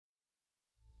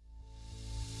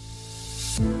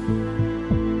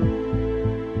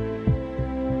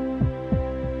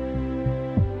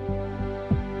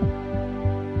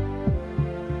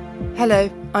Hello,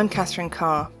 I'm Catherine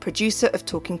Carr, producer of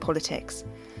Talking Politics.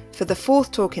 For the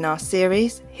fourth talk in our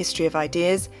series, History of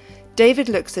Ideas, David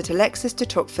looks at Alexis de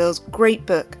Tocqueville's great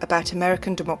book about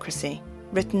American democracy,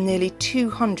 written nearly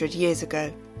 200 years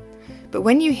ago. But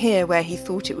when you hear where he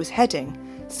thought it was heading,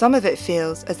 some of it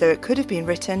feels as though it could have been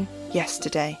written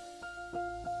yesterday.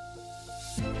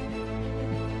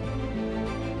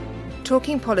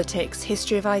 Talking Politics,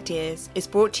 History of Ideas is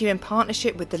brought to you in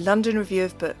partnership with the London Review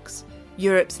of Books,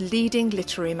 Europe's leading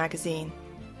literary magazine.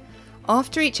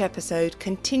 After each episode,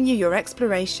 continue your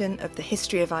exploration of the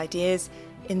history of ideas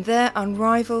in their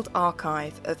unrivaled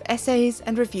archive of essays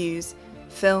and reviews,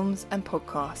 films and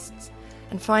podcasts,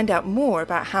 and find out more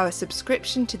about how a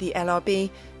subscription to the LRB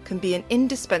can be an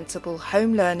indispensable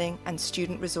home learning and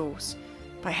student resource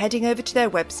by heading over to their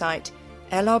website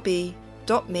lrb.me/ideas.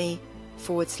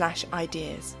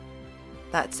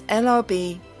 That's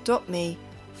lrb.me/ideas.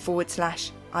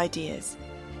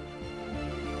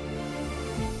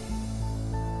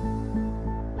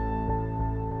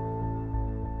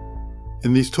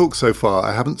 In these talks so far,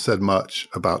 I haven't said much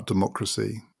about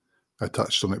democracy. I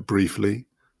touched on it briefly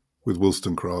with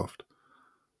Wollstonecraft.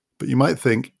 But you might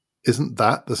think, isn't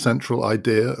that the central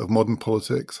idea of modern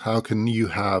politics? How can you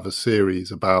have a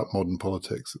series about modern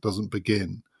politics that doesn't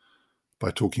begin by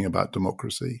talking about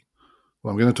democracy?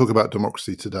 Well, I'm going to talk about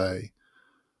democracy today.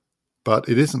 But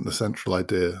it isn't the central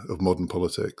idea of modern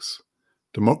politics.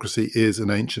 Democracy is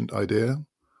an ancient idea.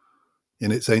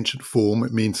 In its ancient form,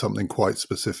 it means something quite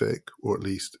specific, or at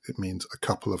least it means a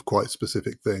couple of quite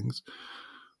specific things.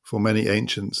 For many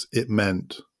ancients, it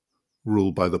meant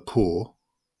rule by the poor,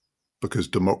 because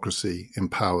democracy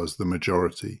empowers the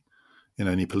majority in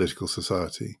any political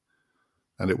society.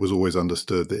 And it was always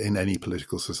understood that in any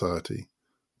political society,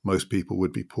 most people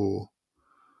would be poor.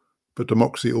 But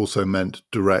democracy also meant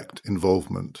direct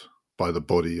involvement by the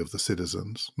body of the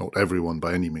citizens, not everyone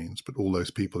by any means, but all those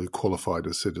people who qualified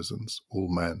as citizens, all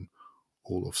men,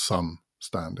 all of some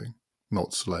standing,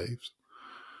 not slaves.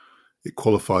 It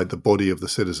qualified the body of the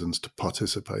citizens to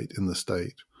participate in the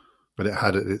state, but it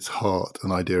had at its heart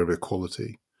an idea of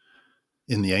equality.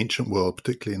 In the ancient world,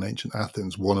 particularly in ancient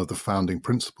Athens, one of the founding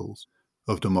principles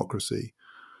of democracy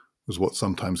was what's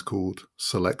sometimes called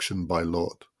selection by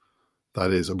lot.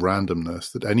 That is, a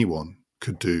randomness that anyone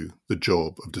could do the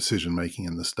job of decision-making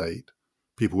in the state.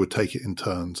 People would take it in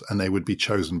turns and they would be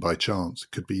chosen by chance.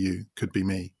 It could be you, could be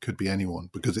me, could be anyone,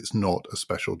 because it's not a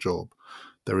special job.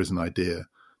 There is an idea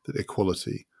that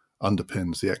equality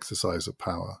underpins the exercise of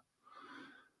power.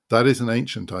 That is an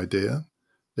ancient idea.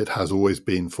 It has always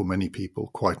been, for many people,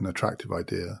 quite an attractive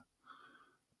idea.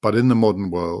 But in the modern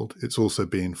world, it's also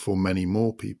been, for many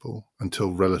more people,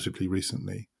 until relatively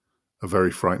recently, a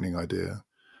very frightening idea.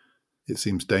 It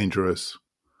seems dangerous.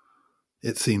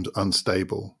 It seems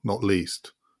unstable, not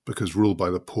least because rule by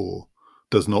the poor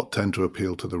does not tend to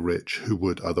appeal to the rich who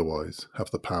would otherwise have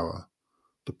the power.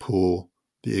 The poor,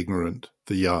 the ignorant,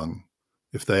 the young,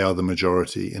 if they are the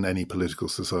majority in any political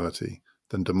society,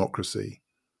 then democracy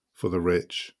for the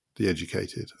rich, the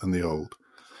educated, and the old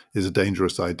is a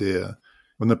dangerous idea.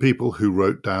 When the people who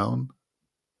wrote down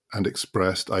and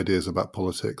expressed ideas about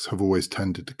politics have always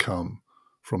tended to come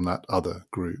from that other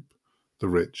group, the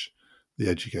rich, the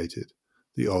educated,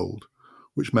 the old,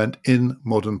 which meant in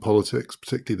modern politics,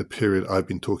 particularly the period I've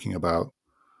been talking about,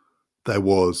 there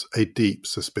was a deep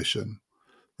suspicion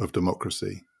of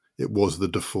democracy. It was the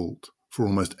default for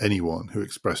almost anyone who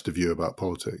expressed a view about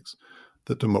politics,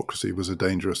 that democracy was a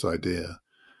dangerous idea.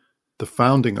 The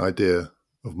founding idea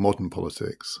of modern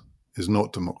politics is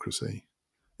not democracy.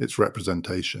 It's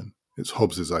representation. It's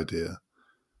Hobbes's idea.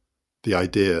 The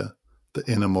idea that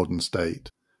in a modern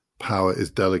state, power is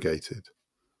delegated.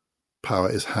 Power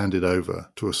is handed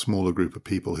over to a smaller group of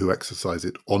people who exercise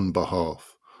it on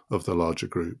behalf of the larger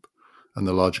group. And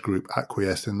the larger group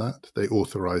acquiesce in that. They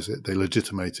authorize it. They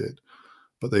legitimate it.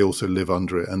 But they also live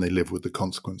under it and they live with the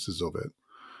consequences of it.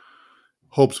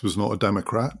 Hobbes was not a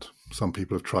democrat. Some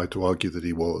people have tried to argue that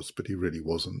he was, but he really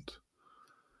wasn't.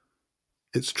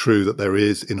 It's true that there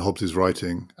is in Hobbes's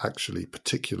writing, actually,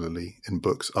 particularly in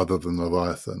books other than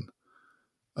Leviathan,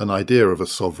 an idea of a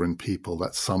sovereign people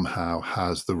that somehow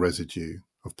has the residue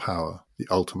of power, the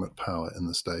ultimate power in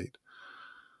the state.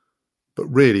 But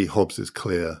really, Hobbes is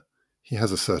clear. He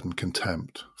has a certain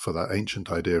contempt for that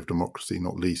ancient idea of democracy,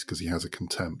 not least because he has a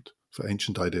contempt for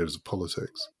ancient ideas of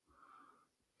politics.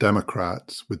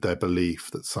 Democrats, with their belief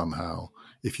that somehow,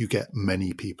 if you get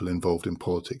many people involved in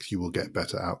politics, you will get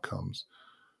better outcomes,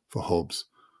 for Hobbes,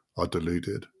 are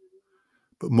deluded.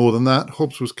 But more than that,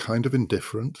 Hobbes was kind of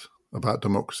indifferent about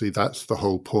democracy. That's the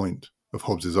whole point of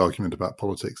Hobbes's argument about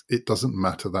politics. It doesn't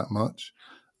matter that much,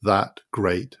 that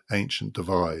great ancient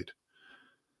divide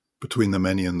between the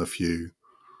many and the few,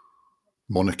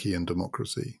 monarchy and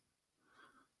democracy.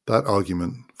 That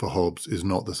argument for Hobbes is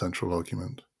not the central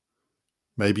argument.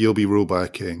 Maybe you'll be ruled by a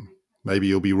king. Maybe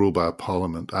you'll be ruled by a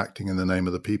parliament acting in the name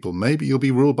of the people. Maybe you'll be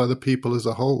ruled by the people as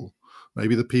a whole.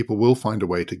 Maybe the people will find a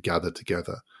way to gather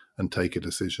together and take a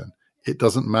decision. It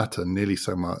doesn't matter nearly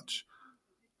so much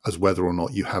as whether or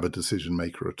not you have a decision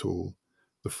maker at all.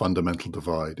 The fundamental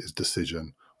divide is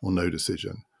decision or no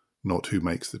decision, not who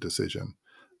makes the decision.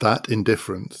 That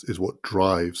indifference is what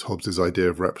drives Hobbes's idea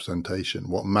of representation.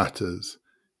 What matters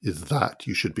is that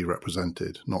you should be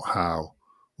represented, not how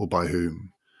or by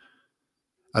whom.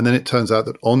 And then it turns out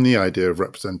that on the idea of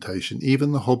representation,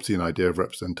 even the Hobbesian idea of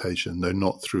representation, though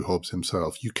not through Hobbes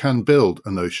himself, you can build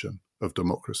a notion of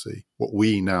democracy, what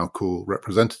we now call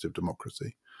representative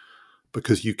democracy,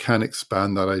 because you can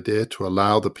expand that idea to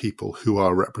allow the people who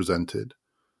are represented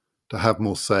to have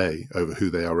more say over who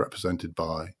they are represented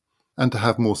by, and to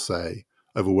have more say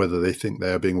over whether they think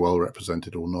they are being well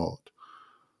represented or not.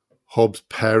 Hobbes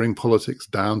paring politics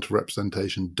down to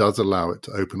representation does allow it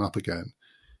to open up again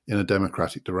in a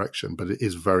democratic direction, but it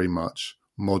is very much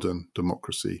modern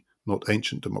democracy, not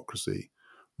ancient democracy.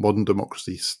 Modern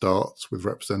democracy starts with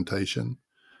representation.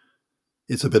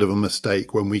 It's a bit of a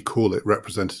mistake when we call it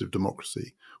representative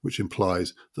democracy, which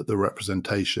implies that the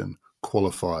representation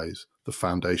qualifies the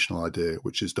foundational idea,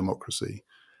 which is democracy.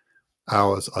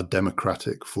 Ours are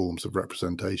democratic forms of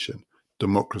representation.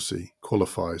 Democracy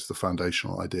qualifies the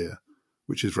foundational idea,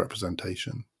 which is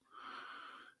representation.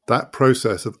 That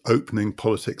process of opening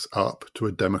politics up to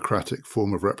a democratic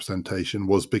form of representation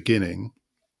was beginning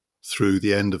through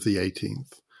the end of the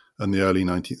 18th and the early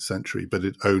 19th century, but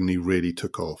it only really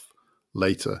took off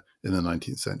later in the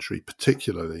 19th century,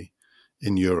 particularly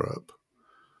in Europe.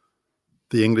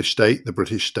 The English state, the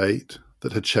British state,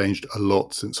 that had changed a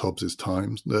lot since Hobbes's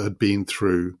times, that had been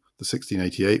through the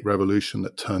 1688 revolution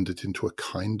that turned it into a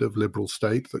kind of liberal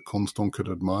state that Constant could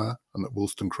admire and that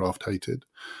Wollstonecraft hated.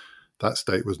 That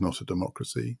state was not a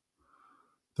democracy.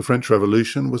 The French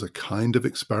Revolution was a kind of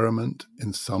experiment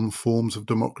in some forms of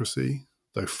democracy,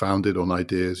 though founded on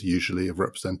ideas usually of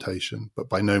representation, but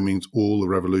by no means all the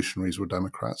revolutionaries were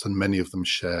Democrats, and many of them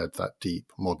shared that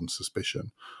deep modern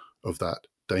suspicion of that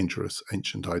dangerous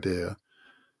ancient idea.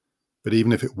 But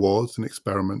even if it was an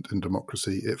experiment in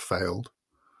democracy, it failed,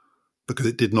 because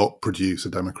it did not produce a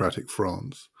democratic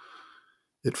France.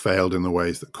 It failed in the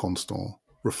ways that Constant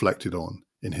reflected on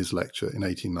in his lecture in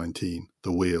 1819,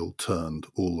 The Wheel Turned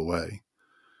All the Way.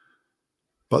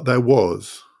 But there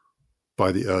was,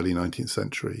 by the early 19th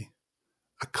century,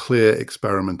 a clear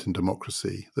experiment in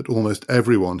democracy that almost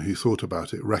everyone who thought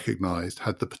about it recognized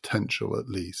had the potential, at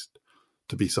least,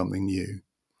 to be something new.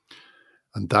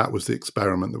 And that was the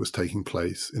experiment that was taking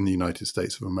place in the United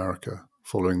States of America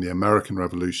following the American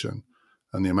Revolution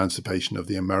and the emancipation of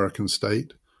the American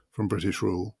state from British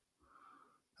rule,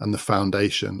 and the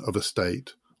foundation of a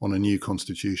state on a new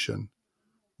constitution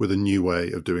with a new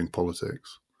way of doing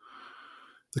politics.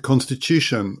 The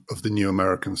constitution of the new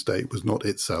American state was not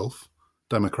itself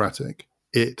democratic.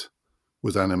 It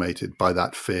was animated by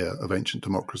that fear of ancient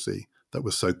democracy that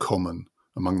was so common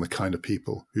among the kind of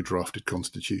people who drafted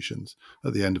constitutions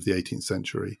at the end of the 18th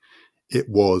century. It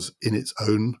was, in its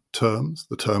own terms,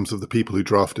 the terms of the people who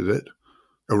drafted it,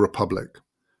 a republic.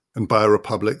 And by a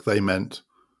republic, they meant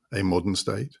a modern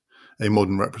state, a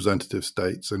modern representative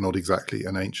state, so not exactly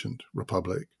an ancient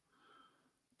republic.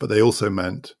 But they also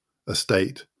meant a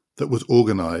state that was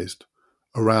organized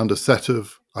around a set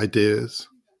of ideas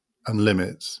and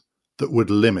limits that would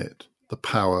limit the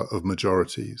power of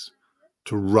majorities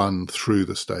to run through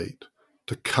the state,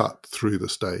 to cut through the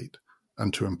state,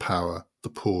 and to empower the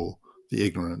poor, the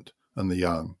ignorant, and the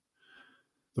young.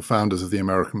 The founders of the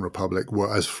American Republic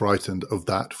were as frightened of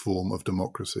that form of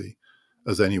democracy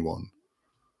as anyone,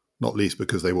 not least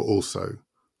because they were also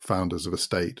founders of a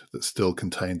state that still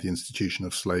contained the institution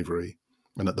of slavery,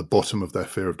 and at the bottom of their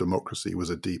fear of democracy was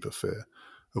a deeper fear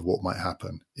of what might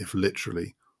happen if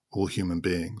literally all human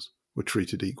beings were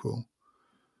treated equal.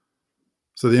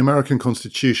 So the American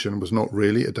Constitution was not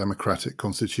really a democratic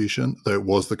constitution, though it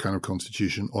was the kind of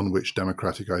constitution on which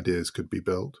democratic ideas could be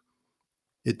built.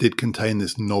 It did contain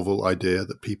this novel idea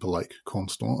that people like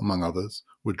Constant, among others,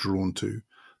 were drawn to,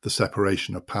 the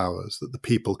separation of powers, that the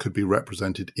people could be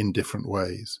represented in different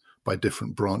ways by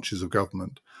different branches of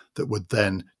government that would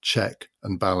then check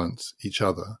and balance each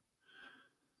other.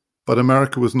 But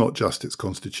America was not just its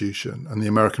constitution, and the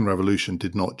American Revolution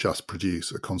did not just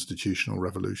produce a constitutional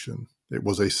revolution. It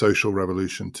was a social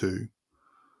revolution too.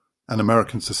 And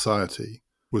American society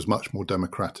was much more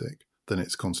democratic than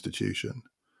its constitution.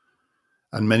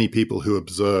 And many people who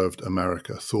observed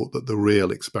America thought that the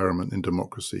real experiment in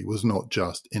democracy was not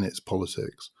just in its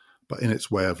politics, but in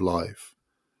its way of life.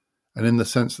 And in the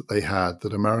sense that they had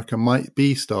that America might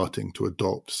be starting to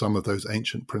adopt some of those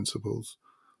ancient principles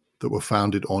that were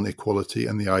founded on equality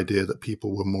and the idea that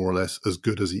people were more or less as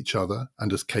good as each other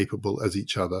and as capable as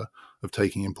each other of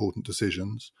taking important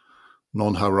decisions,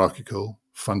 non-hierarchical,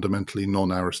 fundamentally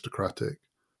non-aristocratic,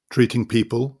 treating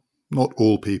people, not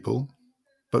all people,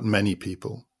 but many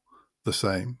people, the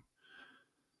same.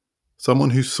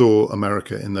 Someone who saw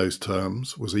America in those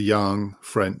terms was a young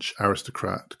French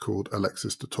aristocrat called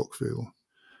Alexis de Tocqueville,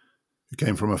 who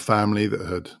came from a family that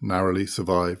had narrowly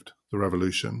survived the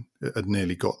revolution. It had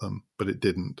nearly got them, but it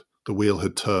didn't. The wheel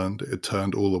had turned. It had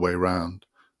turned all the way round.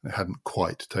 It hadn't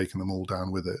quite taken them all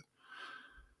down with it.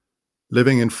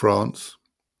 Living in France,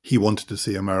 he wanted to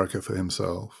see America for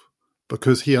himself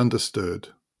because he understood,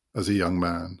 as a young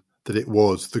man, that it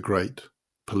was the great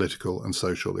political and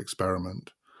social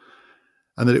experiment,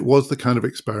 and that it was the kind of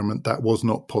experiment that was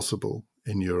not possible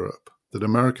in Europe, that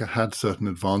America had certain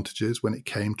advantages when it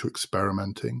came to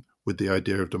experimenting with the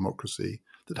idea of democracy,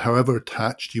 that however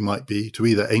attached you might be to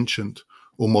either ancient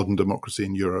or modern democracy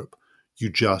in Europe, you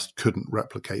just couldn't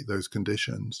replicate those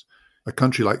conditions. A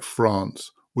country like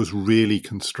France was really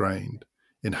constrained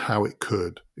in how it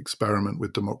could experiment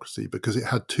with democracy because it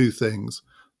had two things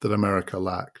that America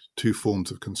lacked, two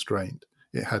forms of constraint.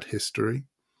 It had history.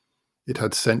 It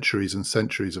had centuries and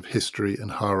centuries of history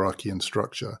and hierarchy and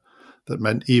structure that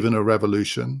meant even a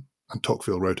revolution, and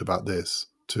Tocqueville wrote about this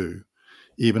too,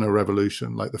 even a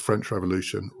revolution like the French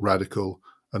Revolution, radical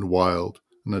and wild,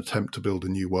 an attempt to build a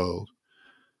new world,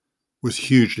 was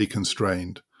hugely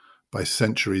constrained by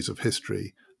centuries of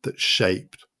history that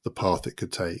shaped the path it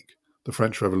could take. The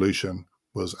French Revolution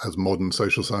was, as modern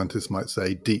social scientists might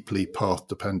say, deeply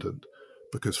path-dependent,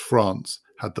 because France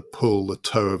had to pull the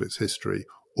toe of its history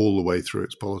all the way through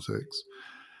its politics.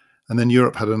 And then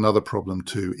Europe had another problem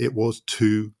too. It was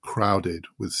too crowded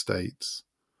with states.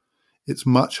 It's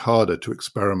much harder to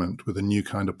experiment with a new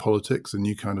kind of politics, a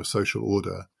new kind of social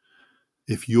order,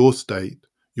 if your state,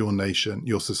 your nation,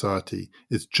 your society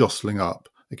is jostling up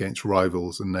against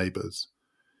rivals and neighbours.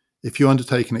 If you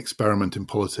undertake an experiment in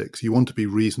politics, you want to be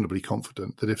reasonably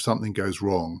confident that if something goes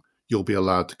wrong, you'll be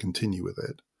allowed to continue with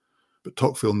it. But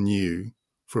Tocqueville knew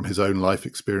from his own life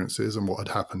experiences and what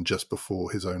had happened just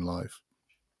before his own life,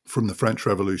 from the French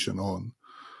Revolution on,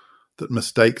 that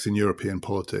mistakes in European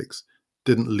politics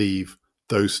didn't leave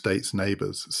those states'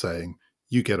 neighbours saying,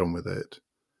 you get on with it.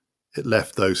 It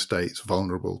left those states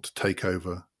vulnerable to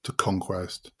takeover, to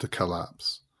conquest, to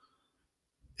collapse.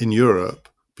 In Europe,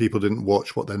 people didn't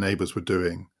watch what their neighbours were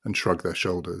doing and shrug their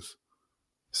shoulders.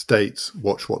 States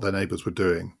watched what their neighbours were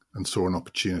doing and saw an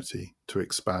opportunity to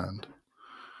expand.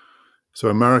 So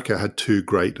America had two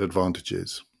great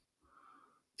advantages.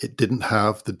 It didn't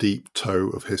have the deep toe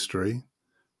of history,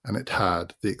 and it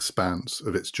had the expanse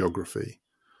of its geography.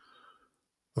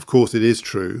 Of course, it is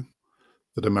true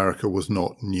that America was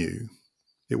not new.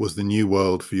 It was the new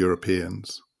world for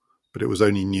Europeans, but it was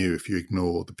only new if you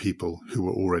ignore the people who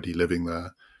were already living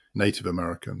there, Native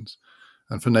Americans.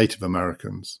 And for Native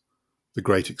Americans, the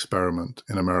great experiment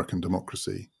in American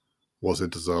democracy was a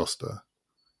disaster.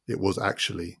 It was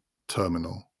actually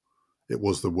terminal. It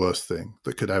was the worst thing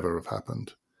that could ever have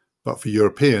happened. But for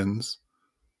Europeans,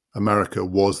 America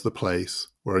was the place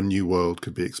where a new world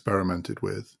could be experimented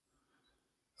with.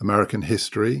 American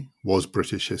history was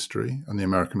British history, and the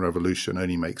American Revolution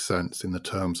only makes sense in the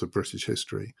terms of British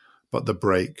history. But the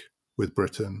break with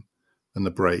Britain and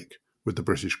the break with the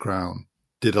British Crown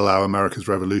did allow America's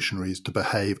revolutionaries to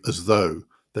behave as though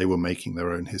they were making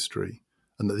their own history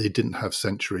and that they didn't have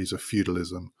centuries of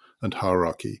feudalism and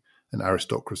hierarchy and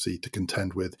aristocracy to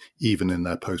contend with, even in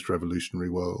their post-revolutionary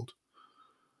world.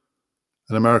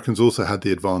 And Americans also had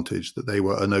the advantage that they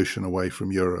were an ocean away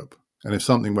from Europe. And if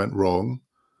something went wrong,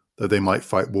 though they might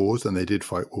fight wars, and they did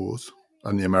fight wars,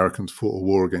 and the Americans fought a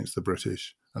war against the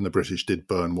British, and the British did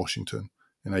burn Washington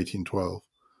in 1812,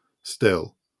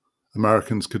 still,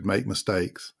 Americans could make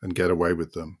mistakes and get away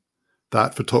with them.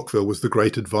 That, for Tocqueville, was the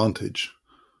great advantage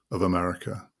of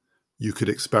America. You could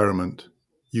experiment,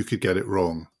 you could get it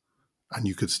wrong, and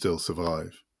you could still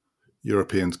survive.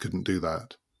 Europeans couldn't do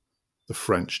that. The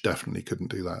French definitely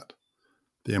couldn't do that.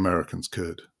 The Americans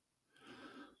could.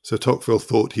 So Tocqueville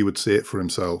thought he would see it for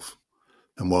himself.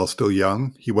 And while still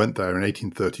young, he went there in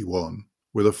 1831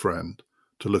 with a friend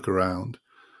to look around,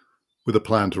 with a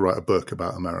plan to write a book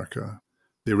about America.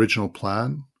 The original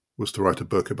plan was to write a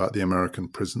book about the American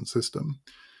prison system,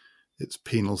 its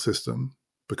penal system,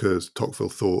 because Tocqueville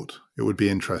thought it would be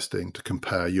interesting to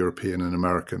compare European and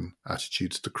American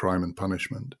attitudes to crime and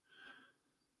punishment.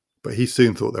 But he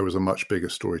soon thought there was a much bigger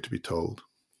story to be told,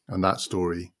 and that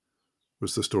story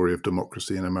was the story of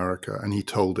democracy in America, and he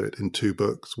told it in 2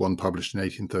 books, one published in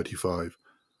 1835,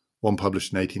 one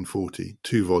published in 1840,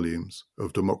 2 volumes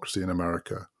of Democracy in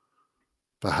America,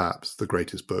 perhaps the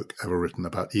greatest book ever written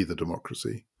about either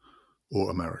democracy or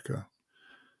America.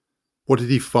 What did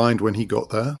he find when he got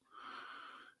there?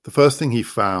 The first thing he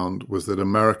found was that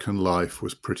American life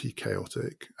was pretty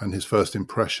chaotic, and his first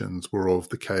impressions were of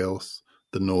the chaos,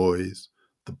 the noise,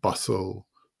 the bustle,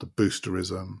 the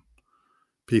boosterism,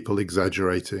 people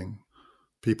exaggerating,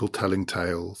 people telling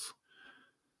tales,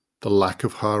 the lack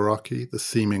of hierarchy, the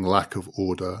seeming lack of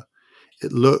order.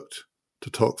 It looked to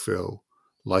Tocqueville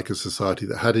like a society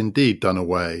that had indeed done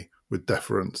away with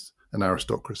deference and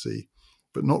aristocracy,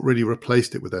 but not really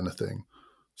replaced it with anything.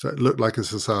 So it looked like a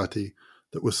society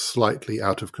that was slightly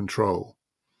out of control.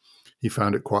 He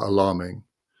found it quite alarming.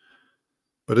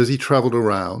 But as he travelled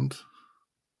around,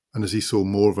 and as he saw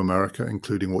more of America,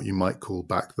 including what you might call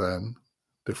back then,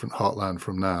 different heartland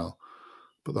from now,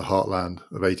 but the heartland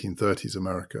of 1830s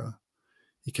America,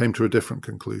 he came to a different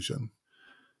conclusion.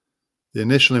 The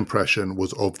initial impression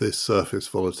was of this surface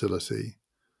volatility.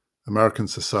 American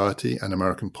society and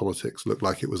American politics looked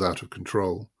like it was out of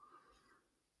control.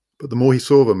 But the more he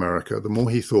saw of America, the more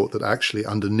he thought that actually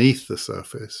underneath the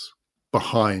surface,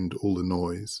 behind all the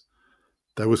noise,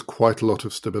 there was quite a lot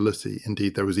of stability.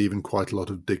 Indeed, there was even quite a lot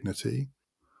of dignity.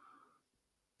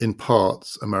 In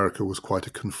parts, America was quite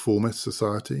a conformist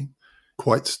society,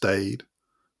 quite staid,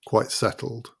 quite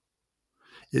settled.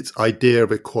 Its idea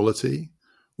of equality,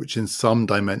 which in some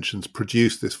dimensions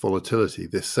produced this volatility,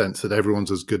 this sense that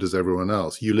everyone's as good as everyone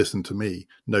else. You listen to me.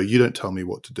 No, you don't tell me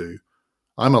what to do.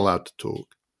 I'm allowed to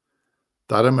talk.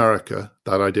 That America,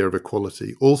 that idea of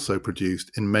equality, also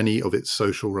produced in many of its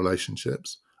social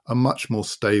relationships a much more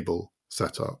stable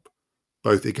setup,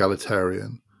 both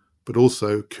egalitarian, but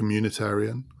also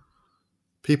communitarian.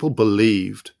 People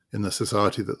believed in the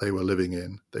society that they were living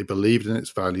in. They believed in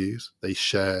its values. They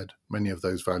shared many of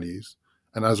those values.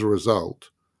 And as a result,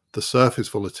 the surface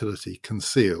volatility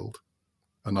concealed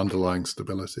an underlying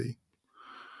stability.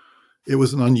 It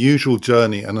was an unusual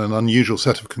journey and an unusual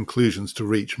set of conclusions to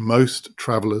reach. Most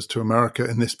travellers to America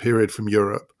in this period from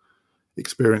Europe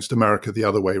experienced America the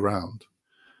other way round.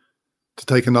 To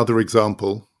take another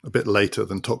example, a bit later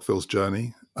than Tocqueville's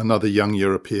journey, another young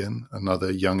European,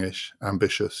 another youngish,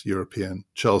 ambitious European,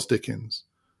 Charles Dickens,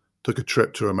 took a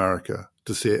trip to America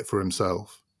to see it for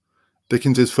himself.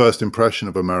 Dickens's first impression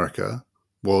of America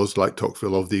was, like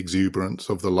Tocqueville, of the exuberance,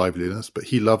 of the liveliness, but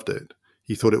he loved it.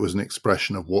 He thought it was an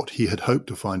expression of what he had hoped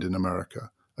to find in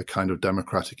America, a kind of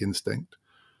democratic instinct.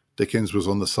 Dickens was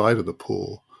on the side of the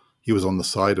poor. He was on the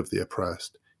side of the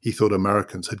oppressed. He thought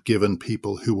Americans had given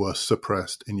people who were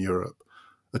suppressed in Europe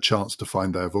a chance to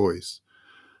find their voice.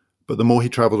 But the more he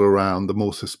travelled around, the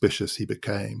more suspicious he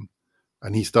became.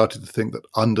 And he started to think that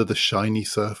under the shiny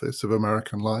surface of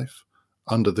American life,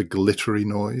 under the glittery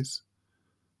noise,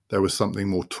 there was something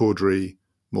more tawdry,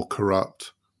 more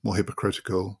corrupt, more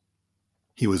hypocritical.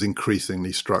 He was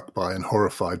increasingly struck by and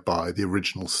horrified by the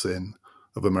original sin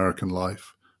of American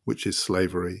life, which is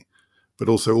slavery, but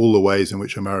also all the ways in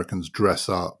which Americans dress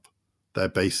up their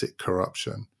basic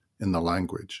corruption in the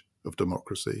language of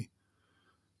democracy.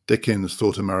 Dickens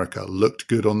thought America looked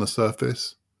good on the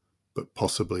surface, but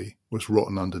possibly was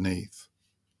rotten underneath.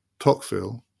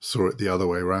 Tocqueville saw it the other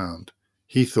way round.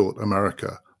 He thought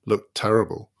America looked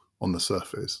terrible on the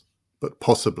surface, but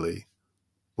possibly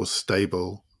was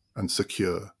stable and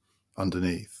secure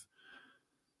underneath.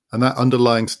 And that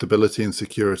underlying stability and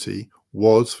security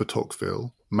was, for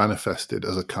Tocqueville, manifested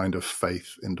as a kind of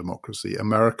faith in democracy.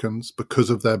 Americans, because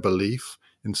of their belief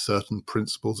in certain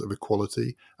principles of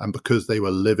equality, and because they were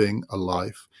living a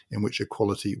life in which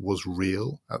equality was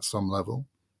real at some level,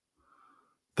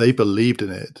 they believed in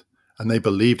it, and they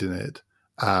believed in it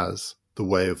as the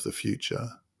way of the future.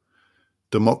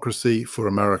 Democracy, for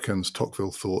Americans,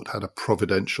 Tocqueville thought, had a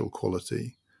providential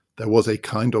quality. There was a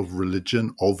kind of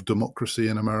religion of democracy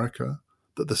in America,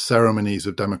 that the ceremonies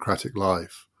of democratic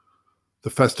life, the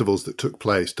festivals that took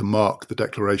place to mark the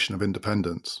Declaration of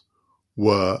Independence,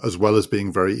 were, as well as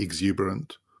being very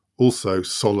exuberant, also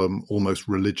solemn, almost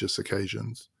religious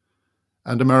occasions.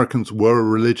 And Americans were a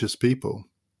religious people.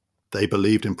 They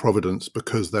believed in providence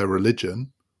because their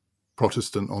religion,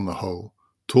 Protestant on the whole,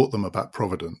 taught them about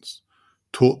providence,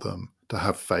 taught them to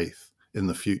have faith in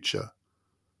the future.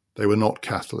 They were not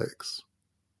Catholics.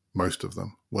 Most of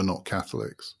them were not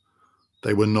Catholics.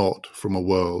 They were not from a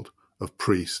world of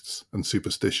priests and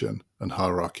superstition and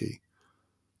hierarchy.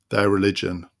 Their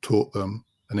religion taught them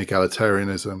an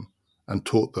egalitarianism and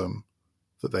taught them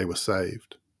that they were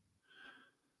saved.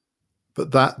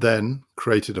 But that then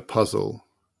created a puzzle.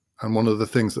 And one of the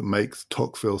things that makes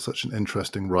Tocqueville such an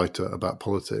interesting writer about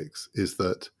politics is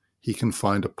that he can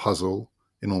find a puzzle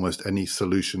in almost any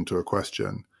solution to a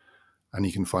question, and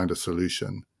he can find a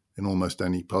solution in almost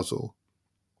any puzzle.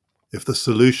 If the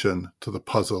solution to the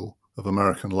puzzle of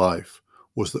American life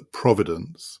was that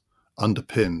providence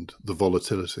underpinned the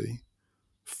volatility,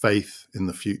 faith in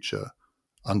the future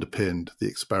underpinned the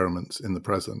experiments in the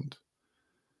present,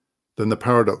 then the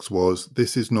paradox was,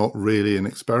 this is not really an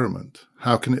experiment.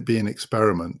 How can it be an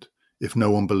experiment if no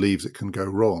one believes it can go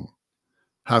wrong?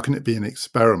 How can it be an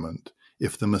experiment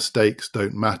if the mistakes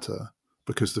don't matter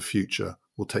because the future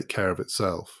will take care of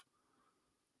itself?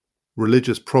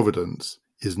 Religious providence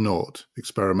is not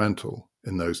experimental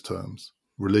in those terms.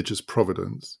 Religious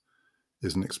providence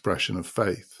is an expression of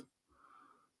faith.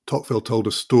 Tocqueville told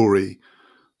a story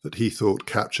that he thought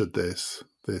captured this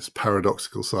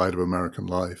paradoxical side of American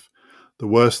life. The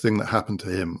worst thing that happened to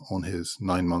him on his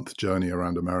 9-month journey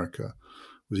around America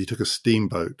was he took a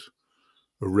steamboat,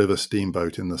 a river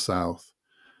steamboat in the south,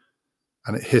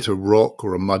 and it hit a rock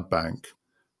or a mud bank,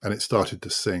 and it started to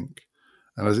sink.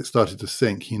 And as it started to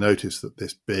sink, he noticed that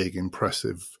this big,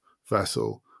 impressive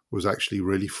vessel was actually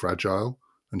really fragile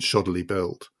and shoddily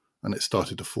built, and it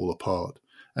started to fall apart.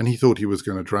 And he thought he was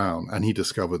going to drown, and he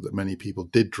discovered that many people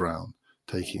did drown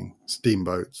taking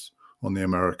steamboats on the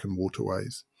American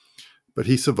waterways. But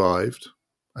he survived,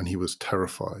 and he was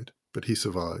terrified, but he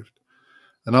survived.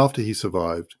 And after he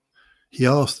survived, he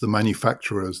asked the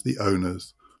manufacturers, the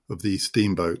owners of these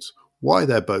steamboats, why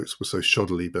their boats were so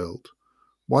shoddily built.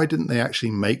 Why didn't they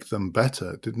actually make them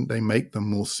better? Didn't they make them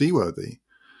more seaworthy?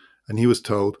 And he was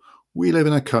told, we live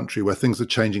in a country where things are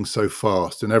changing so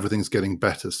fast and everything's getting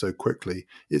better so quickly.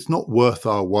 It's not worth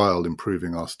our while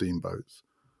improving our steamboats,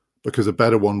 because a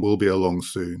better one will be along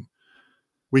soon.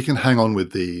 We can hang on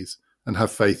with these and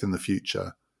have faith in the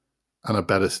future, and a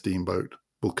better steamboat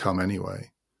will come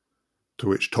anyway. To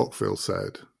which Tocqueville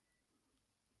said,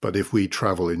 but if we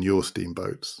travel in your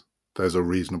steamboats, there's a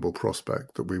reasonable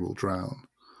prospect that we will drown.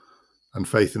 And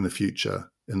faith in the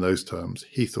future, in those terms,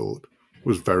 he thought,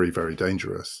 was very, very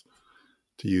dangerous.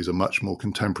 To use a much more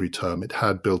contemporary term, it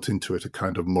had built into it a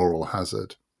kind of moral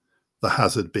hazard. The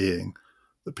hazard being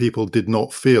that people did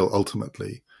not feel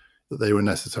ultimately that they were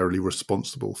necessarily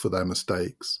responsible for their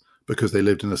mistakes, because they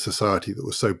lived in a society that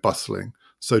was so bustling,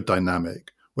 so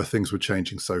dynamic, where things were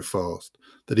changing so fast,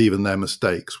 that even their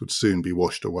mistakes would soon be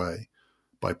washed away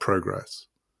by progress.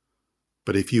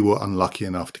 But if you were unlucky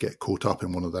enough to get caught up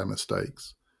in one of their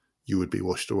mistakes, you would be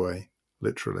washed away,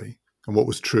 literally. And what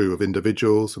was true of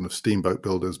individuals and of steamboat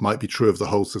builders might be true of the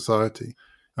whole society.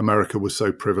 America was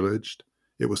so privileged,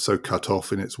 it was so cut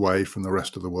off in its way from the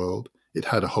rest of the world. It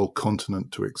had a whole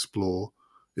continent to explore.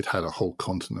 It had a whole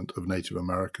continent of Native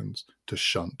Americans to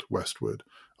shunt westward,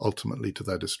 ultimately to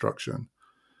their destruction,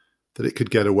 that it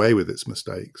could get away with its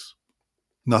mistakes.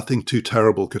 Nothing too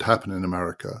terrible could happen in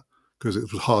America, because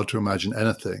it was hard to imagine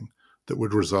anything that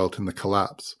would result in the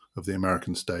collapse of the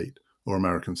American state or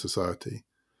American society.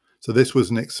 So this was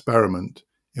an experiment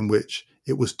in which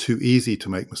it was too easy to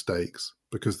make mistakes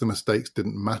because the mistakes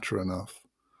didn't matter enough.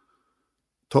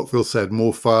 Tocqueville said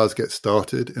more fires get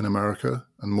started in America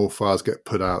and more fires get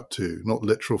put out too. Not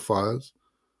literal fires,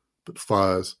 but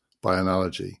fires by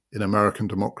analogy. In American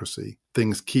democracy,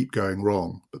 things keep going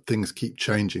wrong, but things keep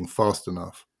changing fast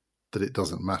enough that it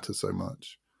doesn't matter so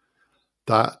much.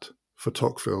 That, for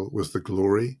Tocqueville, was the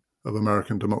glory of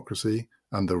American democracy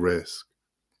and the risk.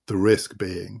 The risk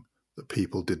being that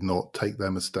people did not take their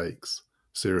mistakes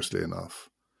seriously enough.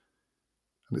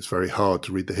 And it's very hard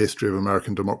to read the history of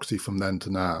American democracy from then to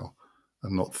now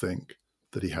and not think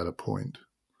that he had a point.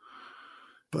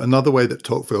 But another way that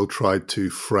Tocqueville tried to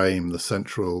frame the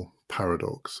central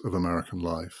paradox of American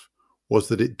life was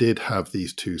that it did have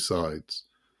these two sides,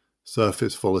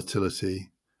 surface volatility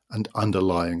and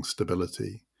underlying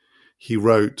stability. He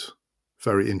wrote,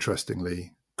 very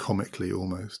interestingly, comically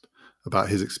almost, about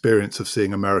his experience of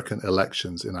seeing American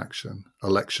elections in action,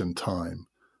 election time,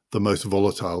 the most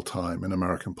volatile time in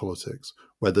American politics,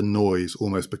 where the noise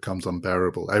almost becomes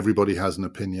unbearable. Everybody has an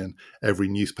opinion. Every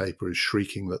newspaper is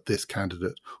shrieking that this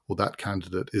candidate or that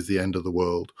candidate is the end of the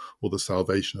world or the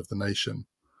salvation of the nation.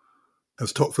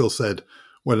 As Tocqueville said,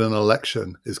 when an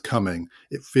election is coming,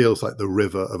 it feels like the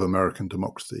river of American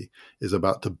democracy is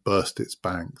about to burst its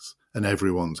banks and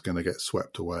everyone's going to get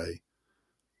swept away.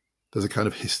 There's a kind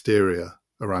of hysteria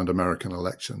around American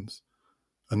elections.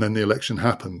 And then the election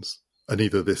happens and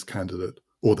either this candidate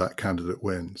or that candidate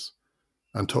wins.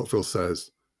 And Tocqueville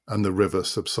says, and the river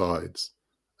subsides,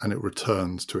 and it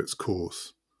returns to its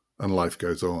course, and life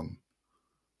goes on.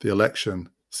 The election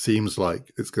seems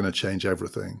like it's going to change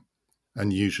everything,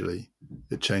 and usually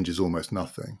it changes almost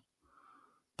nothing.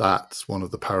 That's one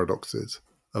of the paradoxes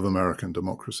of American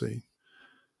democracy.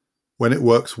 When it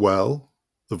works well,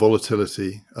 the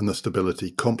volatility and the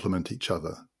stability complement each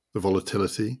other. The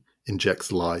volatility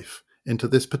injects life into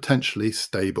this potentially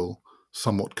stable,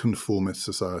 somewhat conformist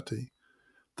society.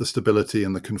 The stability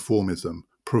and the conformism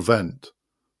prevent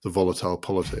the volatile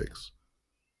politics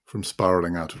from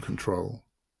spiraling out of control.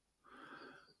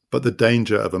 But the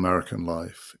danger of American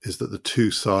life is that the two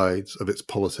sides of its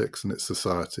politics and its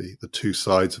society, the two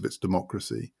sides of its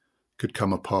democracy, could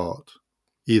come apart.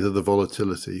 Either the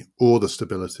volatility or the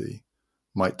stability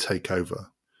might take over.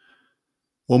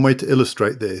 One way to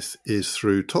illustrate this is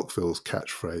through Tocqueville's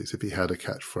catchphrase, if he had a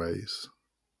catchphrase.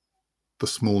 The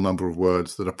small number of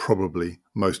words that are probably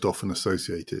most often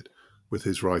associated with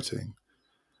his writing.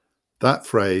 That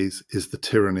phrase is the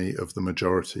tyranny of the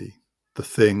majority. The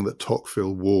thing that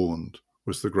Tocqueville warned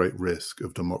was the great risk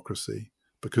of democracy,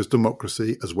 because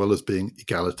democracy, as well as being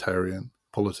egalitarian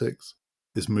politics,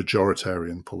 is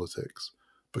majoritarian politics,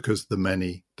 because the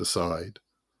many decide.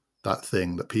 That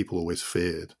thing that people always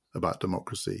feared about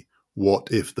democracy. What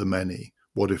if the many,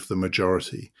 what if the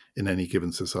majority in any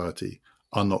given society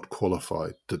are not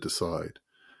qualified to decide?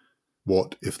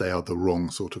 What if they are the wrong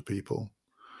sort of people?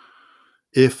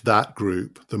 If that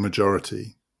group, the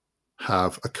majority,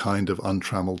 have a kind of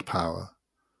untrammeled power,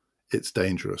 it's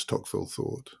dangerous, Tocqueville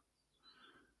thought.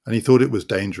 And he thought it was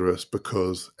dangerous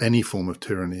because any form of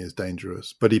tyranny is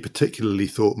dangerous, but he particularly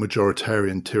thought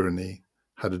majoritarian tyranny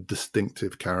had a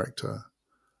distinctive character.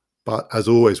 But as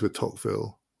always with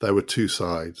Tocqueville, there were two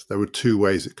sides. There were two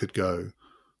ways it could go.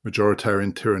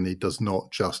 Majoritarian tyranny does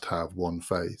not just have one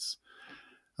face.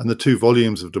 And the two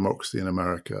volumes of Democracy in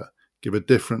America give a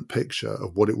different picture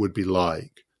of what it would be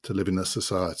like to live in a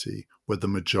society where the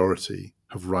majority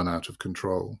have run out of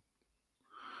control.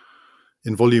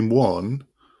 In Volume 1,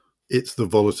 it's the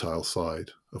volatile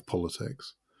side of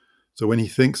politics. So when he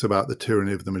thinks about the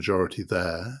tyranny of the majority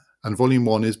there, and Volume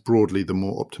 1 is broadly the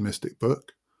more optimistic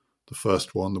book, the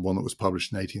first one, the one that was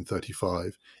published in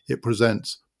 1835, it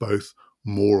presents both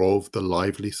more of the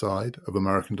lively side of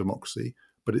American democracy,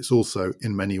 but it's also,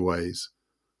 in many ways,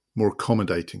 more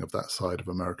accommodating of that side of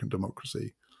American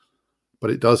democracy.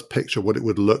 But it does picture what it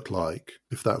would look like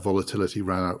if that volatility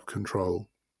ran out of control.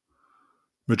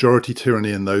 Majority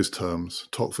tyranny in those terms,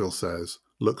 Tocqueville says,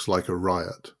 looks like a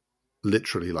riot,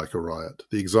 literally like a riot.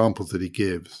 The examples that he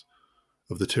gives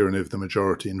of the tyranny of the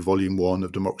majority in Volume 1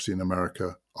 of Democracy in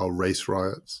America are race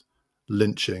riots,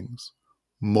 lynchings,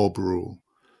 mob rule.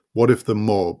 What if the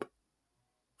mob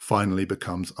finally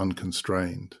becomes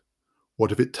unconstrained?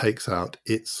 What if it takes out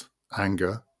its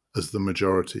anger as the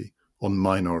majority on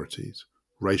minorities,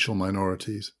 racial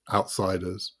minorities,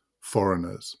 outsiders,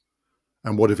 foreigners?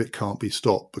 And what if it can't be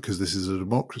stopped because this is a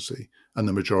democracy and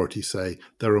the majority say,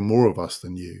 there are more of us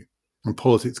than you? And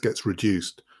politics gets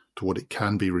reduced to what it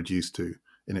can be reduced to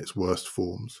in its worst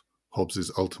forms,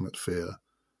 Hobbes's ultimate fear,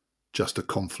 just a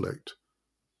conflict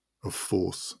of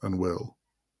force and will.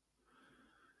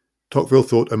 Tocqueville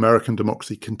thought American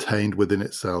democracy contained within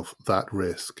itself that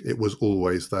risk. It was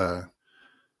always there.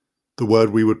 The word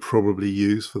we would probably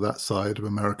use for that side of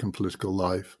American political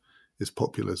life is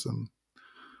populism.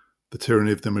 The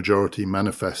tyranny of the majority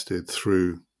manifested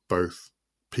through both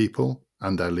people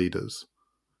and their leaders,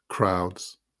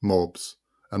 crowds, mobs,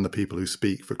 and the people who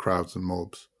speak for crowds and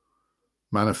mobs,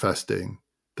 manifesting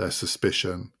their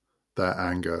suspicion, their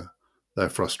anger, their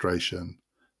frustration,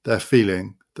 their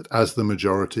feeling that as the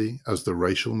majority, as the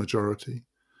racial majority,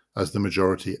 as the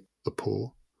majority, the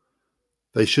poor,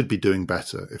 they should be doing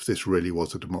better if this really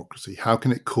was a democracy. How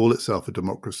can it call itself a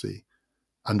democracy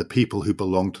and the people who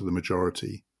belong to the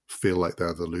majority feel like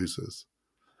they're the losers?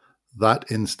 That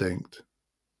instinct,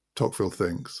 Tocqueville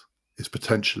thinks, is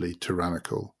potentially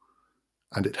tyrannical,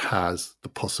 and it has the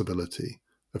possibility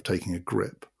of taking a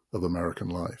grip of American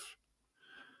life.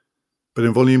 But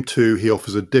in Volume 2, he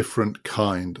offers a different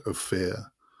kind of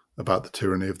fear about the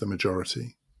tyranny of the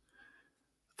majority.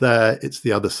 There, it's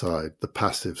the other side, the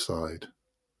passive side.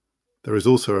 There is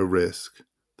also a risk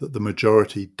that the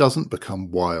majority doesn't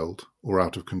become wild or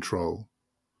out of control,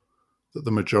 that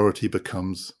the majority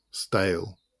becomes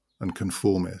stale and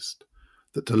conformist,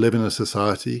 that to live in a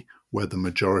society where the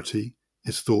majority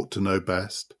is thought to know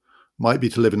best might be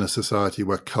to live in a society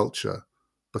where culture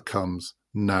becomes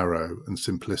narrow and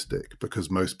simplistic because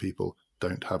most people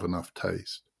don't have enough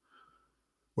taste,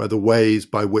 where the ways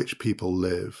by which people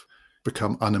live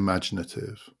become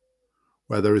unimaginative,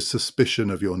 where there is suspicion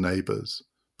of your neighbours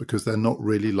because they're not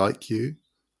really like you.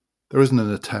 There isn't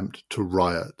an attempt to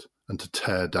riot and to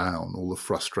tear down all the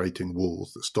frustrating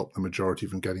walls that stop the majority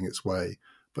from getting its way,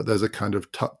 but there's a kind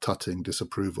of tut-tutting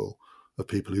disapproval of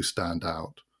people who stand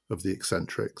out, of the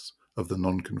eccentrics, of the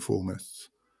nonconformists.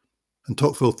 And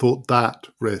Tocqueville thought that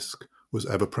risk was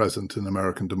ever present in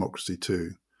American democracy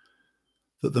too,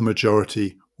 that the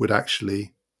majority would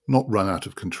actually not run out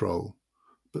of control,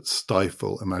 but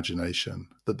stifle imagination,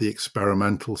 that the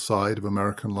experimental side of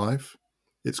American life,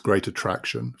 its great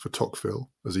attraction for Tocqueville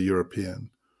as a European,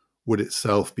 would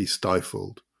itself be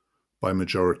stifled by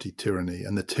majority tyranny,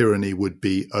 and the tyranny would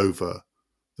be over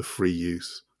the free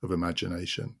use of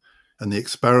imagination. And the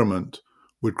experiment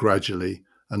would gradually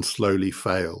and slowly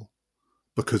fail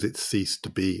because it ceased to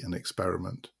be an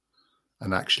experiment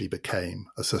and actually became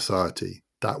a society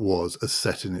that was as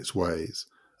set in its ways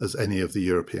as any of the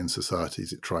European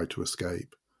societies it tried to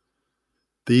escape.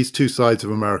 These two sides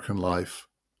of American life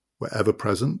were ever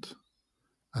present,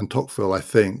 and Tocqueville, I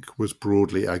think, was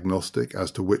broadly agnostic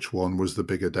as to which one was the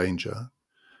bigger danger.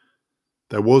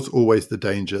 There was always the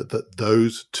danger that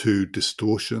those two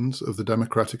distortions of the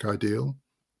democratic ideal,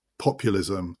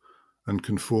 populism and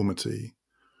conformity,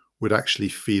 would actually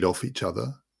feed off each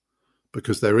other,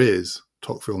 because there is,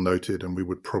 Tocqueville noted, and we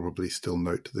would probably still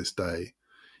note to this day,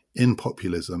 in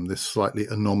populism, this slightly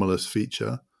anomalous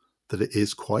feature that it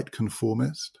is quite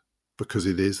conformist, because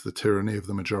it is the tyranny of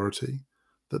the majority,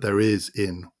 that there is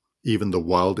in even the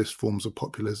wildest forms of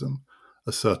populism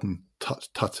a certain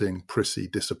tut-tutting, prissy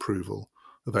disapproval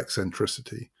of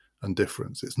eccentricity and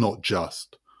difference. It's not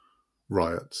just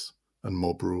riots and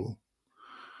mob rule.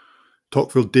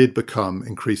 Tocqueville did become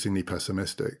increasingly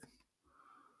pessimistic.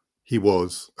 He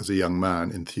was, as a young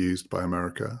man, enthused by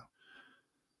America.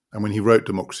 And when he wrote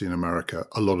Democracy in America,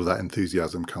 a lot of that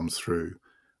enthusiasm comes through.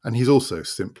 And he's also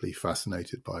simply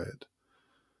fascinated by it.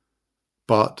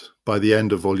 But by the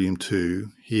end of Volume 2,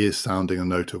 he is sounding a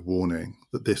note of warning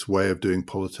that this way of doing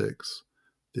politics,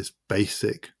 this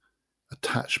basic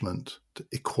attachment to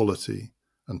equality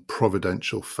and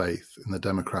providential faith in the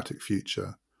democratic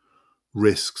future,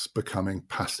 risks becoming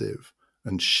passive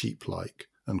and sheep-like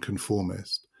and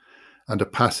conformist. And a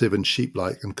passive and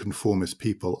sheep-like and conformist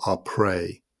people are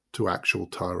prey to actual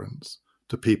tyrants,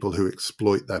 to people who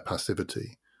exploit their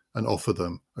passivity and offer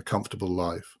them a comfortable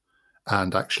life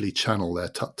and actually channel their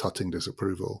tut-tutting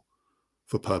disapproval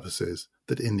for purposes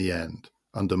that in the end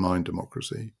undermine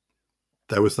democracy.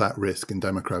 There was that risk in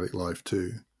democratic life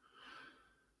too.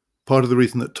 Part of the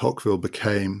reason that Tocqueville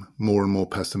became more and more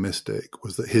pessimistic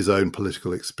was that his own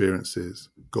political experiences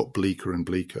got bleaker and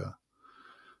bleaker.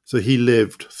 So he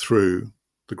lived through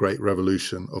the great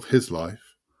revolution of his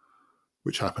life,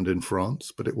 which happened in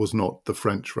France, but it was not the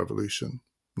French Revolution,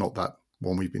 not that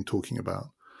one we've been talking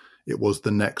about. It was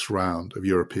the next round of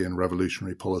European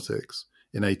revolutionary politics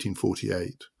in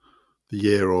 1848, the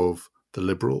year of the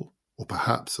liberal, or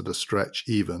perhaps at a stretch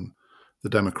even, the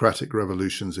democratic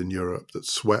revolutions in Europe that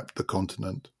swept the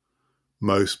continent.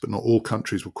 Most, but not all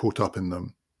countries were caught up in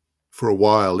them. For a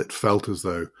while, it felt as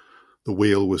though the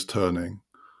wheel was turning.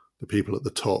 The people at the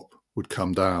top would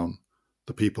come down.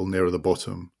 The people nearer the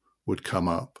bottom would come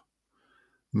up.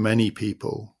 Many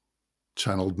people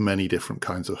channeled many different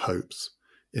kinds of hopes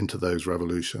into those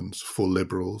revolutions. For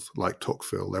liberals like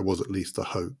Tocqueville, there was at least the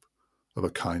hope of a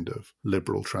kind of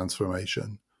liberal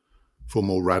transformation. For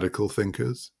more radical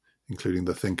thinkers, including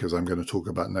the thinkers I'm going to talk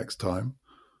about next time,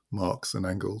 Marx and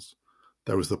Engels,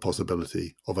 there was the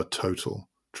possibility of a total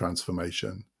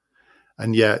transformation.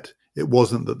 And yet, it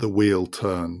wasn't that the wheel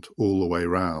turned all the way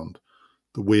round.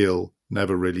 The wheel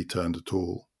never really turned at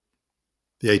all.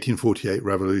 The 1848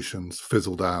 revolutions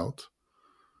fizzled out.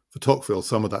 For Tocqueville,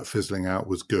 some of that fizzling out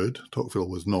was good. Tocqueville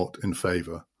was not in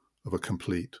favour of a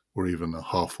complete or even a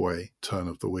halfway turn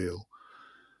of the wheel.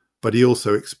 But he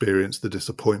also experienced the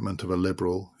disappointment of a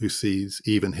liberal who sees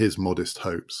even his modest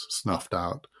hopes snuffed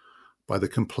out by the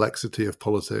complexity of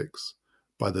politics,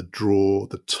 by the draw,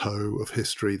 the toe of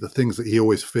history, the things that he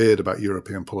always feared about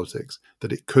European politics,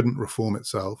 that it couldn't reform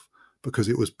itself because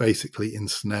it was basically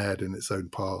ensnared in its own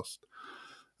past.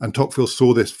 And Tocqueville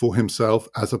saw this for himself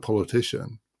as a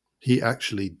politician. He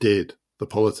actually did the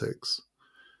politics.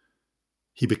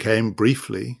 He became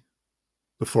briefly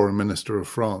the foreign minister of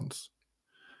France.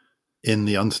 In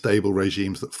the unstable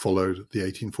regimes that followed the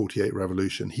 1848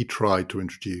 revolution, he tried to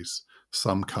introduce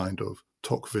some kind of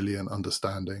Tocquevillian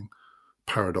understanding,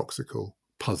 paradoxical,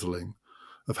 puzzling,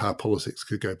 of how politics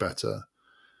could go better,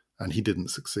 and he didn't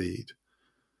succeed.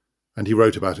 And he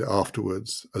wrote about it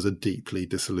afterwards as a deeply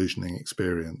disillusioning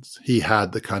experience. He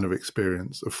had the kind of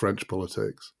experience of French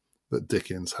politics that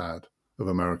Dickens had of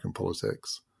American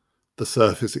politics. The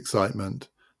surface excitement,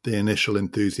 the initial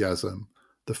enthusiasm,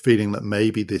 the feeling that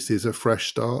maybe this is a fresh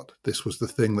start, this was the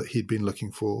thing that he'd been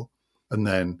looking for, and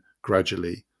then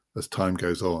gradually, as time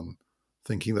goes on,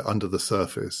 thinking that under the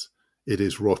surface it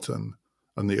is rotten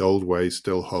and the old ways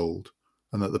still hold,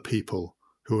 and that the people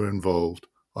who are involved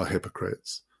are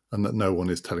hypocrites, and that no one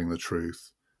is telling the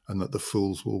truth, and that the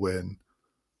fools will win,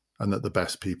 and that the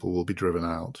best people will be driven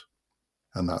out.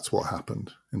 And that's what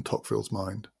happened in Tocqueville's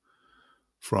mind.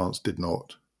 France did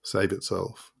not save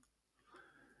itself.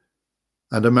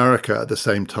 And America, at the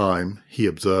same time, he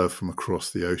observed from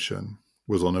across the ocean,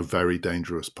 was on a very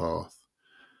dangerous path.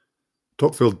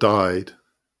 Tocqueville died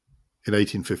in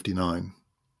 1859,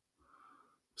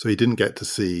 so he didn't get to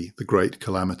see the great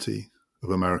calamity of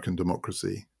American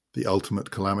democracy, the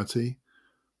ultimate calamity,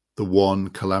 the one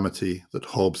calamity that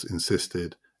Hobbes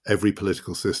insisted every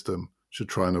political system should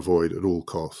try and avoid at all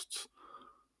costs,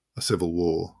 a civil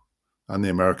war. And the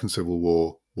American Civil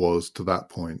War was, to that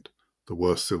point, the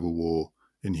worst civil war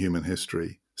in human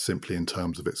history, simply in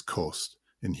terms of its cost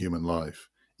in human life.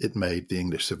 It made the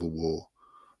English Civil War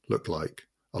look like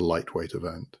a lightweight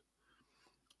event.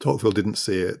 Tocqueville didn't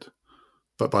see it,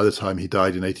 but by the time he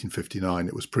died in 1859,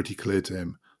 it was pretty clear to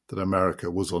him that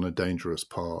America was on a dangerous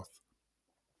path.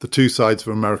 The two sides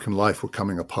of American life were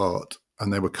coming apart,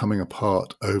 and they were coming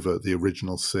apart over the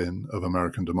original sin of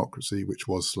American democracy, which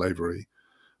was slavery,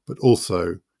 but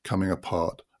also coming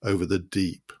apart over the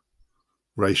deep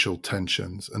racial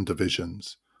tensions and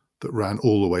divisions that ran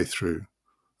all the way through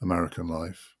American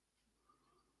life.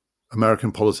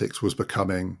 American politics was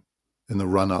becoming, in the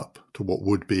run-up to what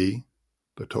would be,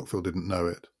 though Tocqueville didn't know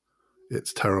it,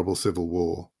 its terrible civil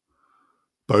war,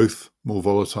 both more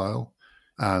volatile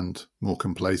and more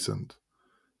complacent.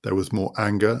 There was more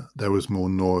anger, there was more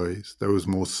noise, there was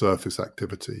more surface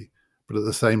activity, but at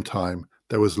the same time,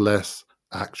 there was less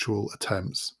actual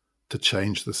attempts to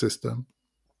change the system,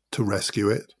 to rescue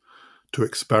it, to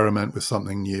experiment with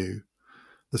something new.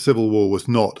 The Civil War was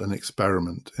not an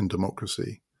experiment in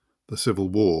democracy. The Civil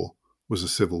War was a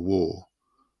civil war,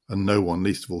 and no one,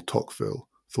 least of all Tocqueville,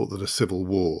 thought that a civil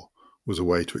war was a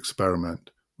way to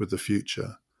experiment with the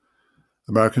future.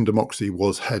 American democracy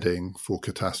was heading for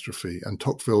catastrophe, and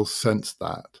Tocqueville sensed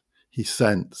that. He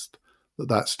sensed that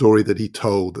that story that he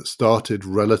told that started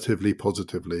relatively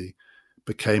positively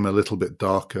became a little bit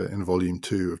darker in Volume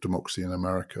 2 of Democracy in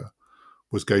America,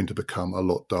 was going to become a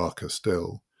lot darker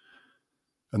still,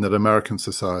 and that American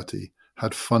society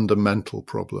had fundamental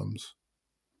problems,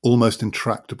 almost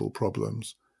intractable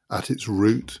problems, at its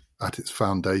root, at its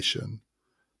foundation,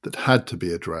 that had to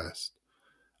be addressed.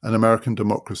 And American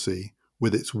democracy,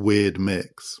 with its weird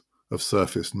mix of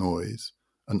surface noise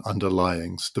and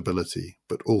underlying stability,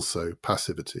 but also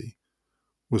passivity,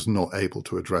 was not able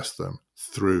to address them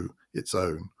through its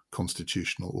own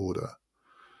constitutional order.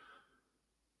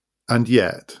 And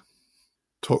yet,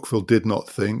 Tocqueville did not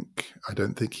think, I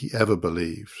don't think he ever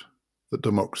believed, that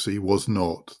democracy was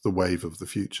not the wave of the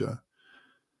future.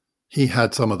 He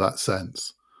had some of that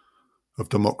sense of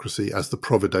democracy as the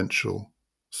providential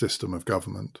system of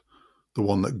government, the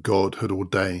one that God had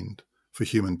ordained for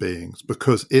human beings,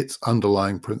 because its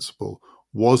underlying principle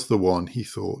was the one, he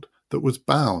thought, that was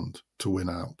bound to win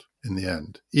out in the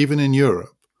end, even in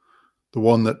Europe, the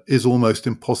one that is almost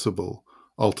impossible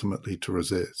ultimately to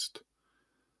resist.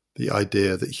 The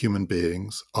idea that human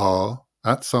beings are,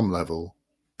 at some level,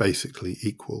 basically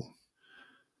equal.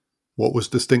 What was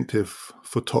distinctive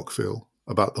for Tocqueville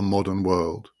about the modern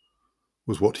world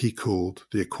was what he called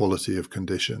the equality of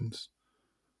conditions.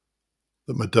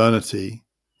 That modernity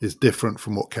is different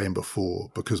from what came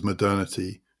before, because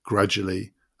modernity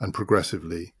gradually and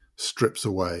progressively strips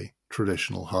away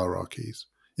traditional hierarchies.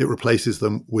 It replaces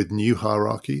them with new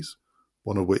hierarchies,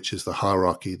 one of which is the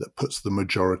hierarchy that puts the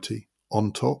majority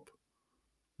on top,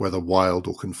 whether wild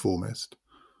or conformist.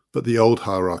 But the old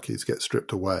hierarchies get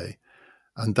stripped away,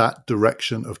 and that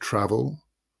direction of travel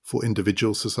for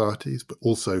individual societies, but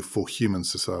also for human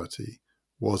society,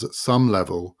 was at some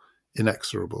level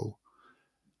inexorable.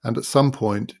 And at some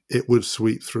point, it would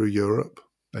sweep through Europe.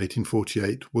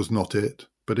 1848 was not it,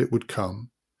 but it would come.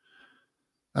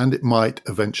 And it might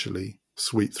eventually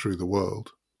sweep through the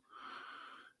world.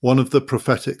 One of the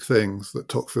prophetic things that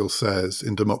Tocqueville says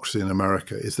in Democracy in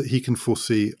America is that he can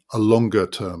foresee a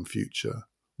longer-term future,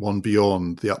 one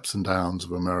beyond the ups and downs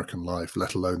of American life,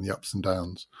 let alone the ups and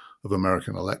downs of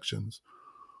American elections,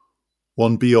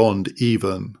 one beyond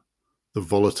even the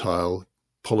volatile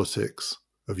politics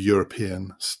of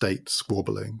European state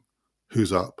squabbling,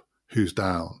 who's up, who's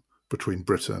down, between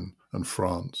Britain and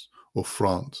France, or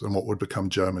France and what would become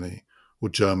Germany, or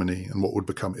Germany and what would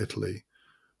become Italy,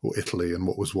 or Italy and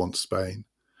what was once Spain.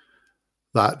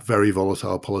 That very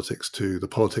volatile politics too, the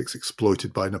politics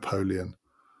exploited by Napoleon,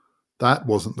 that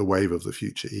wasn't the wave of the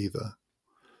future either.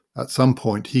 At some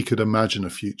point, he could imagine a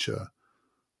future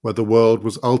where the world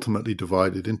was ultimately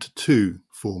divided into two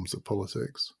forms of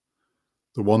politics.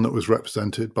 The one that was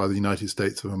represented by the United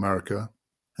States of America,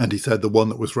 and he said the one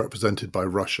that was represented by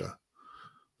Russia,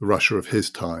 the Russia of his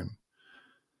time,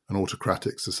 an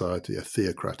autocratic society, a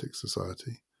theocratic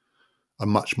society, a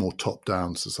much more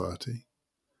top-down society,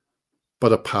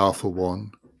 but a powerful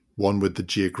one with the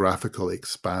geographical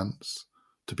expanse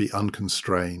to be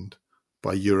unconstrained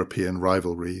by European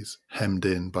rivalries, hemmed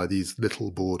in by these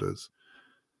little borders.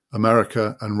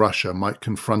 America and Russia might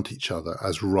confront each other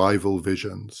as rival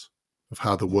visions of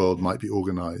how the world might be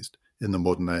organized in the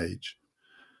modern age.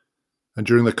 And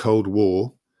during the Cold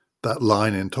War, that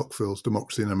line in Tocqueville's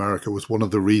Democracy in America was one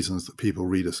of the reasons that people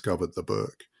rediscovered the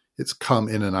book. It's come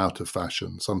in and out of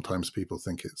fashion. Sometimes people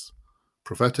think it's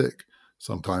prophetic.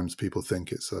 Sometimes people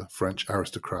think it's a French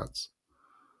aristocrat's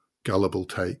gullible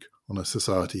take on a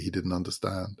society he didn't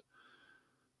understand.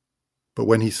 But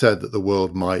when he said that the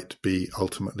world might be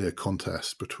ultimately a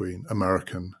contest between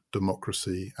American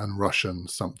democracy and Russian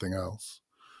something else,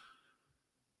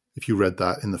 if you read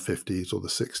that in the 50s or the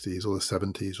 60s or the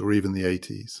 70s or even the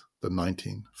 80s, the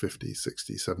 1950s,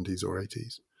 60s, 70s or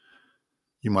 80s,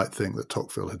 you might think that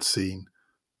Tocqueville had seen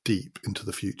deep into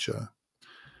the future.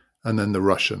 And then the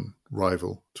Russian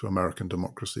rival to American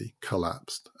democracy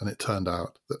collapsed, and it turned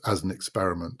out that as an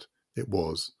experiment, it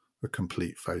was a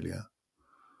complete failure.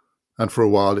 And for a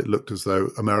while, it looked as though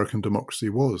American democracy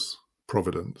was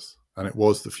providence, and it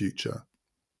was the future,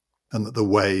 and that the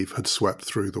wave had swept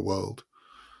through the world,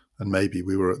 and maybe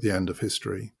we were at the end of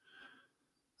history.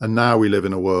 And now we live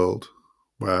in a world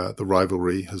where the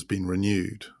rivalry has been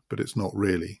renewed, but it's not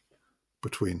really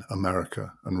between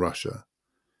America and Russia.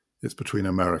 It's between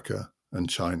America and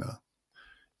China.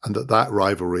 And that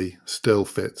rivalry still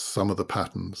fits some of the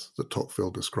patterns that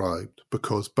Tocqueville described,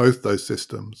 because both those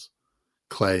systems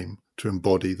claim to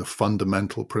embody the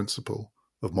fundamental principle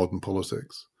of modern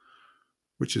politics,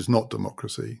 which is not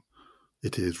democracy.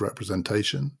 It is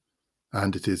representation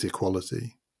and it is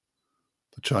equality.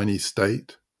 The Chinese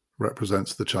state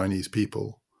represents the Chinese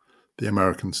people. The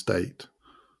American state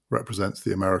represents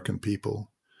the American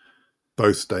people.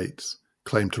 Both states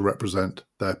claim to represent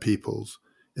their peoples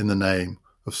in the name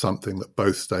of something that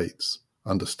both states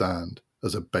understand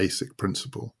as a basic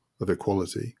principle of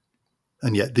equality.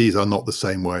 And yet these are not the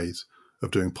same ways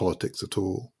of doing politics at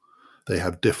all. They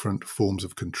have different forms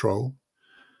of control.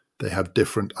 They have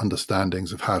different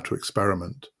understandings of how to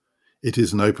experiment. It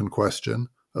is an open question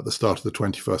at the start of the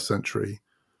 21st century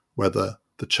whether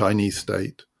the Chinese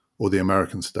state or the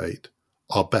American state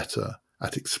are better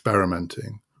at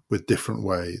experimenting with different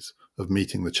ways of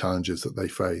meeting the challenges that they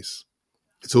face.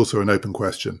 It's also an open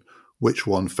question which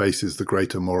one faces the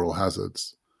greater moral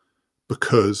hazards,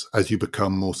 because as you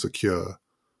become more secure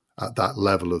at that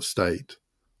level of state,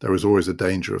 there is always a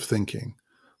danger of thinking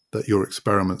that your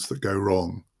experiments that go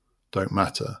wrong don't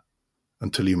matter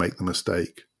until you make the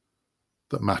mistake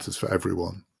that matters for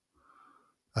everyone.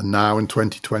 And now in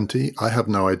 2020, I have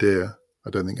no idea, I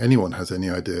don't think anyone has any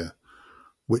idea,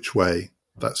 which way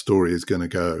that story is going to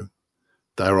go.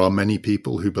 There are many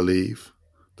people who believe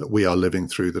that we are living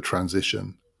through the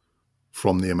transition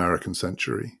from the American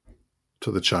century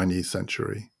to the Chinese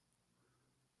century,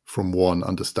 from one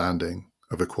understanding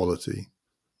of equality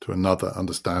to another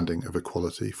understanding of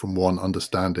equality, from one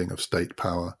understanding of state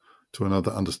power to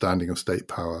another understanding of state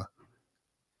power,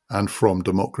 and from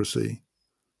democracy,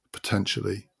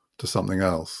 potentially, to something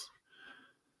else.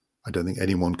 I don't think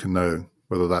anyone can know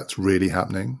whether that's really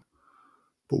happening,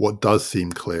 but what does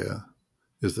seem clear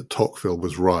is that Tocqueville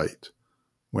was right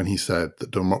when he said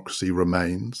that democracy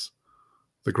remains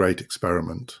the great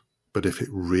experiment, but if it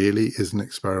really is an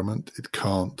experiment, it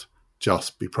can't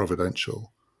just be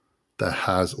providential. There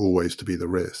has always to be the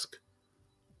risk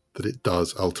that it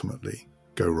does ultimately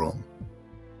go wrong.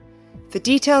 For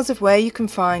details of where you can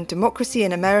find Democracy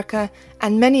in America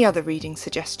and many other reading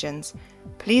suggestions,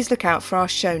 please look out for our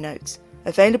show notes,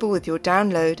 available with your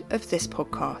download of this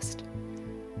podcast.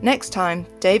 Next time,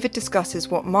 David discusses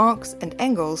what Marx and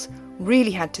Engels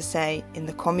really had to say in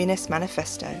the Communist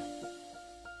Manifesto.